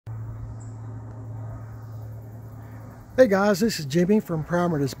Hey guys, this is Jimmy from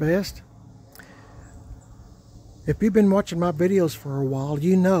Primer Does Best. If you've been watching my videos for a while,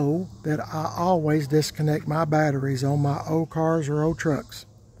 you know that I always disconnect my batteries on my old cars or old trucks,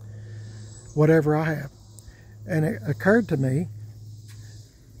 whatever I have. And it occurred to me,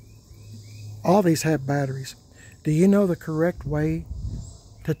 all these have batteries. Do you know the correct way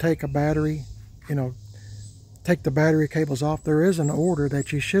to take a battery, take the battery cables off? There is an order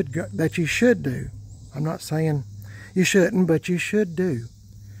that you should do. I'm not saying you shouldn't, but you should do.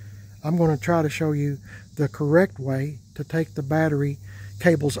 I'm going to try to show you the correct way to take the battery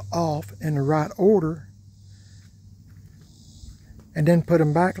cables off in the right order, and then put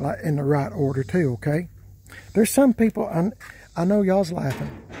them back in the right order too, okay? There's some people, I know y'all's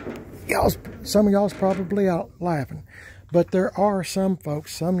laughing. Some of y'all's probably out laughing. But there are some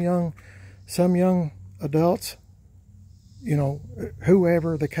folks, some young adults,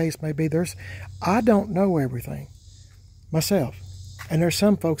 whoever the case may be. I don't know everything myself. And there's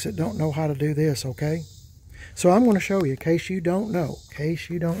some folks that don't know how to do this, okay? So I'm going to show you in case you don't know.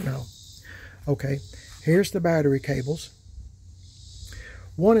 Okay, here's the battery cables.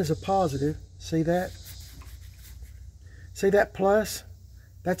 One is a positive. See that? See that plus?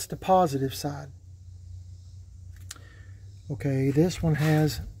 That's the positive side. Okay, this one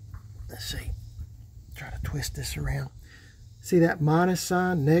has, let's see, try to twist this around. See that minus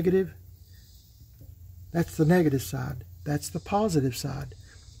sign, negative? That's the negative side. That's the positive side.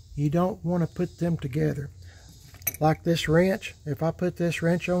 You don't want to put them together. Like this wrench, if I put this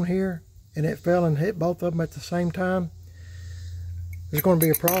wrench on here and it fell and hit both of them at the same time, there's going to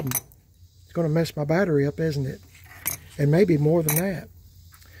be a problem. It's going to mess my battery up, isn't it? And maybe more than that.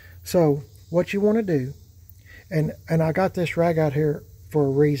 So what you want to do, and I got this rag out here for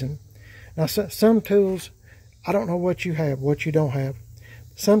a reason. Now some tools, I don't know what you have, what you don't have.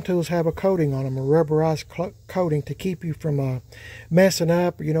 Some tools have a coating on them, a rubberized coating to keep you from messing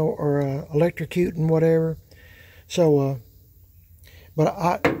up, or electrocuting, whatever. So,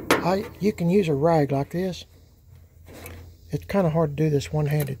 but you can use a rag like this. It's kind of hard to do this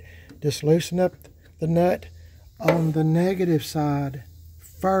one-handed. Just loosen up the nut on the negative side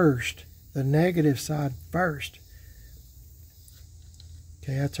first. The negative side first.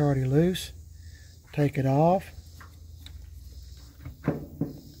 Okay, that's already loose. Take it off.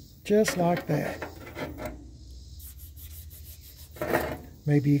 Just like that.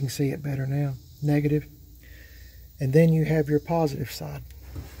 Maybe you can see it better now. Negative. And then you have your positive side.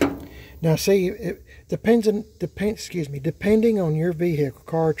 Now see, depending on your vehicle,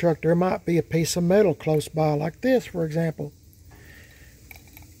 car or truck, there might be a piece of metal close by, like this, for example.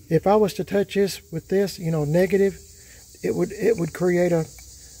 If I was to touch this with this, negative, it would create a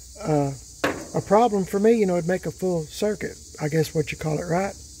problem for me. It'd make a full circuit, I guess what you call it,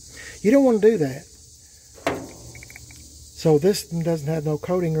 right? You don't want to do that. So this doesn't have no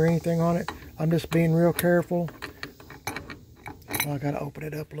coating or anything on it. I'm just being real careful. I got to open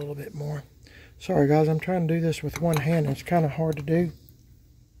it up a little bit more. Sorry guys, I'm trying to do this with one hand. It's kind of hard to do.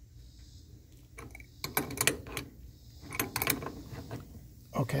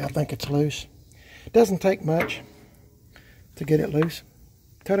 Okay, I think it's loose. It doesn't take much to get it loose.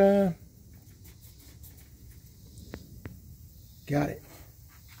 Ta-da! Got it.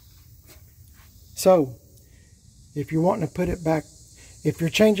 So, if you're wanting to put it back, if you're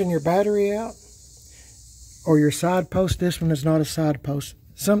changing your battery out, or your side post, this one is not a side post.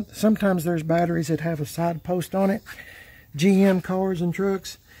 Sometimes there's batteries that have a side post on it. GM cars and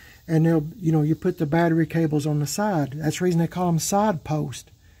trucks, and you put the battery cables on the side. That's the reason they call them side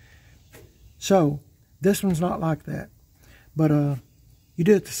post. So, this one's not like that. But you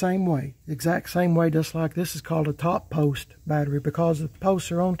do it the same way, exact same way, just like this is called a top post battery because the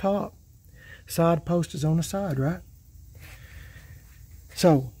posts are on top. Side post is on the side, right?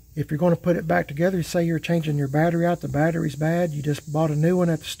 So, if you're going to put it back together, say you're changing your battery out, the battery's bad, you just bought a new one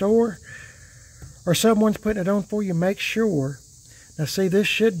at the store, or someone's putting it on for you, make sure. Now see, this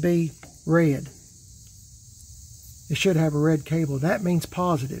should be red. It should have a red cable. That means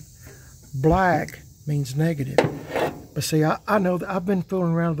positive. Black means negative. But see, I know that I've been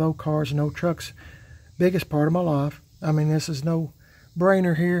fooling around with old cars and old trucks biggest part of my life. I mean, this is no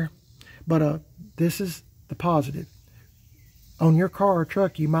brainer here. But this is the positive. On your car or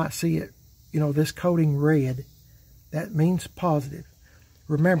truck, you might see it, this coating red. That means positive.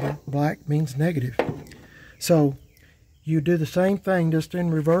 Remember, black means negative. So, you do the same thing, just in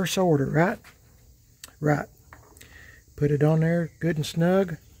reverse order, right? Right. Put it on there, good and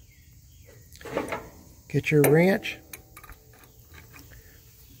snug. Get your wrench.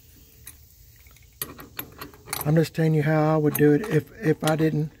 I'm just telling you how I would do it if I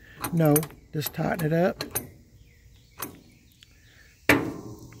didn't know. Just tighten it up.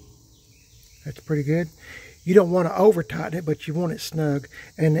 That's pretty good. You don't want to over tighten it, but you want it snug.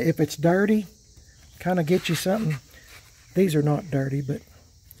 And if it's dirty, kind of get you something. These are not dirty, but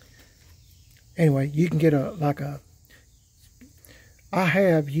anyway, you can get I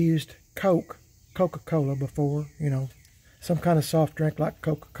have used Coca-Cola before, you know, some kind of soft drink like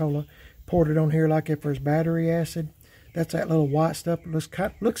Coca-Cola. Poured it on here like if there's battery acid. That's that little white stuff. It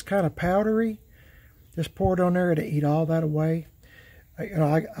looks kind of powdery. Just pour it on there to eat all that away.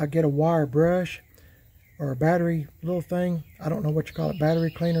 I get a wire brush or a battery little thing. I don't know what you call it, battery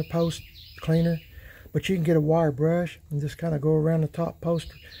cleaner, post cleaner. But you can get a wire brush and just kind of go around the top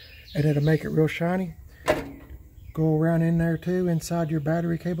post and it'll make it real shiny. Go around in there too, inside your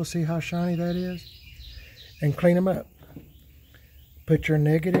battery cable. See how shiny that is? And clean them up. Put your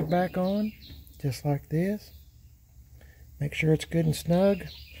negative back on, just like this. Make sure it's good and snug.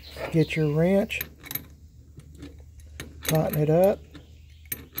 Get your wrench. Tighten it up.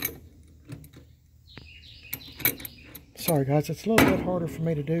 Sorry guys, it's a little bit harder for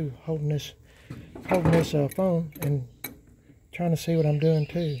me to do holding this phone and trying to see what I'm doing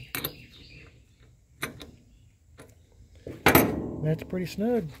too. That's pretty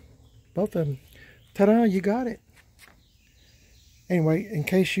snug. Both of them. Ta-da, you got it. Anyway, in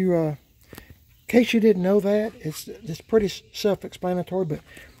case you didn't know that, it's pretty self-explanatory, but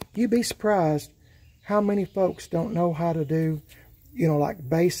you'd be surprised how many folks don't know how to do, you know, like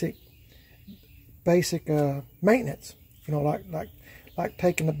basic maintenance. You know, like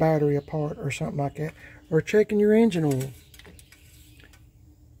taking the battery apart or something like that, or checking your engine oil.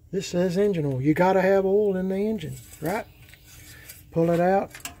 This says engine oil. You got to have oil in the engine, right? Pull it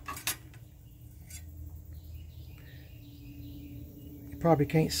out. You probably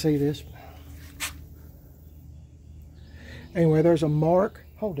can't see this. Anyway, there's a mark.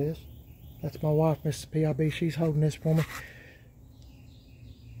 Hold this. That's my wife, Mrs. PIB. She's holding this for me.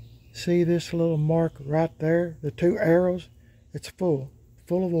 See this little mark right there? The two arrows? It's full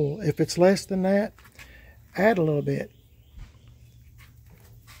of oil. If it's less than that, add a little bit.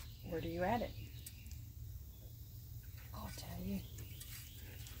 Where do you add it? I'll tell you.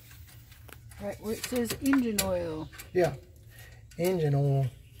 Right where it says engine oil. Yeah, engine oil.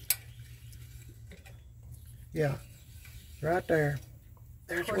 Yeah, right there.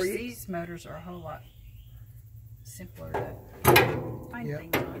 There's of course, these motors are a whole lot simpler to find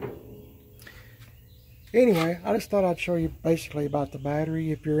things on. Anyway, I just thought I'd show you basically about the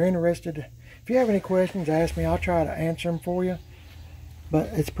battery. If you're interested, if you have any questions, ask me. I'll try to answer them for you.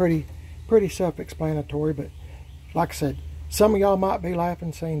 But it's pretty self-explanatory. But like I said, some of y'all might be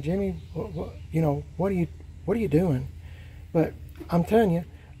laughing, saying, "Jimmy, what are you doing?" But I'm telling you,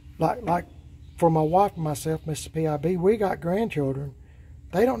 like for my wife and myself, Mrs. PIB, we got grandchildren.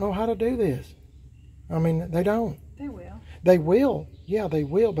 They don't know how to do this. I mean, they don't. They will. They will. Yeah, they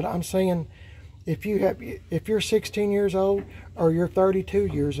will. But I'm saying, if you're 16 years old or you're 32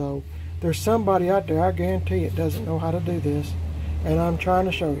 years old, there's somebody out there, I guarantee it, doesn't know how to do this. And I'm trying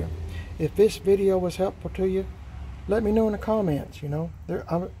to show you. If this video was helpful to you, let me know in the comments, you know.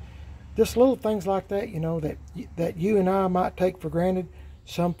 Just little things like that, you know, that you and I might take for granted,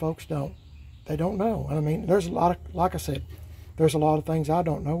 some folks don't. They don't know. I mean, there's a lot of, like I said, there's a lot of things I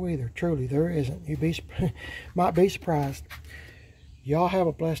don't know either. Truly, there isn't. You might be surprised. Y'all have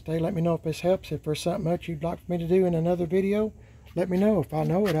a blessed day. Let me know if this helps. If there's something else you'd like for me to do in another video, let me know. If I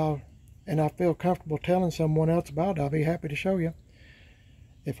know it, and I feel comfortable telling someone else about it, I'll be happy to show you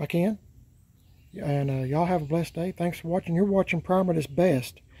if I can. And y'all have a blessed day. Thanks for watching. You're watching Primer That's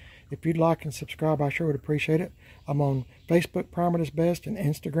Best. If you'd like and subscribe, I sure would appreciate it. I'm on Facebook, Primer That's Best, and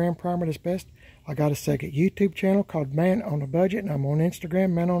Instagram, Primer That's Best. I got a second YouTube channel called Man on a Budget, and I'm on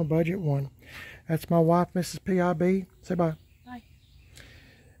Instagram, Man on a Budget 1. That's my wife, Mrs. PIB. Say bye. Bye.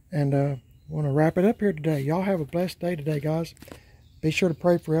 And want to wrap it up here today. Y'all have a blessed day today, guys. Be sure to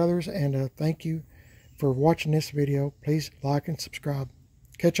pray for others, and thank you for watching this video. Please like and subscribe.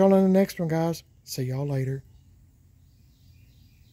 Catch y'all in the next one, guys. See y'all later.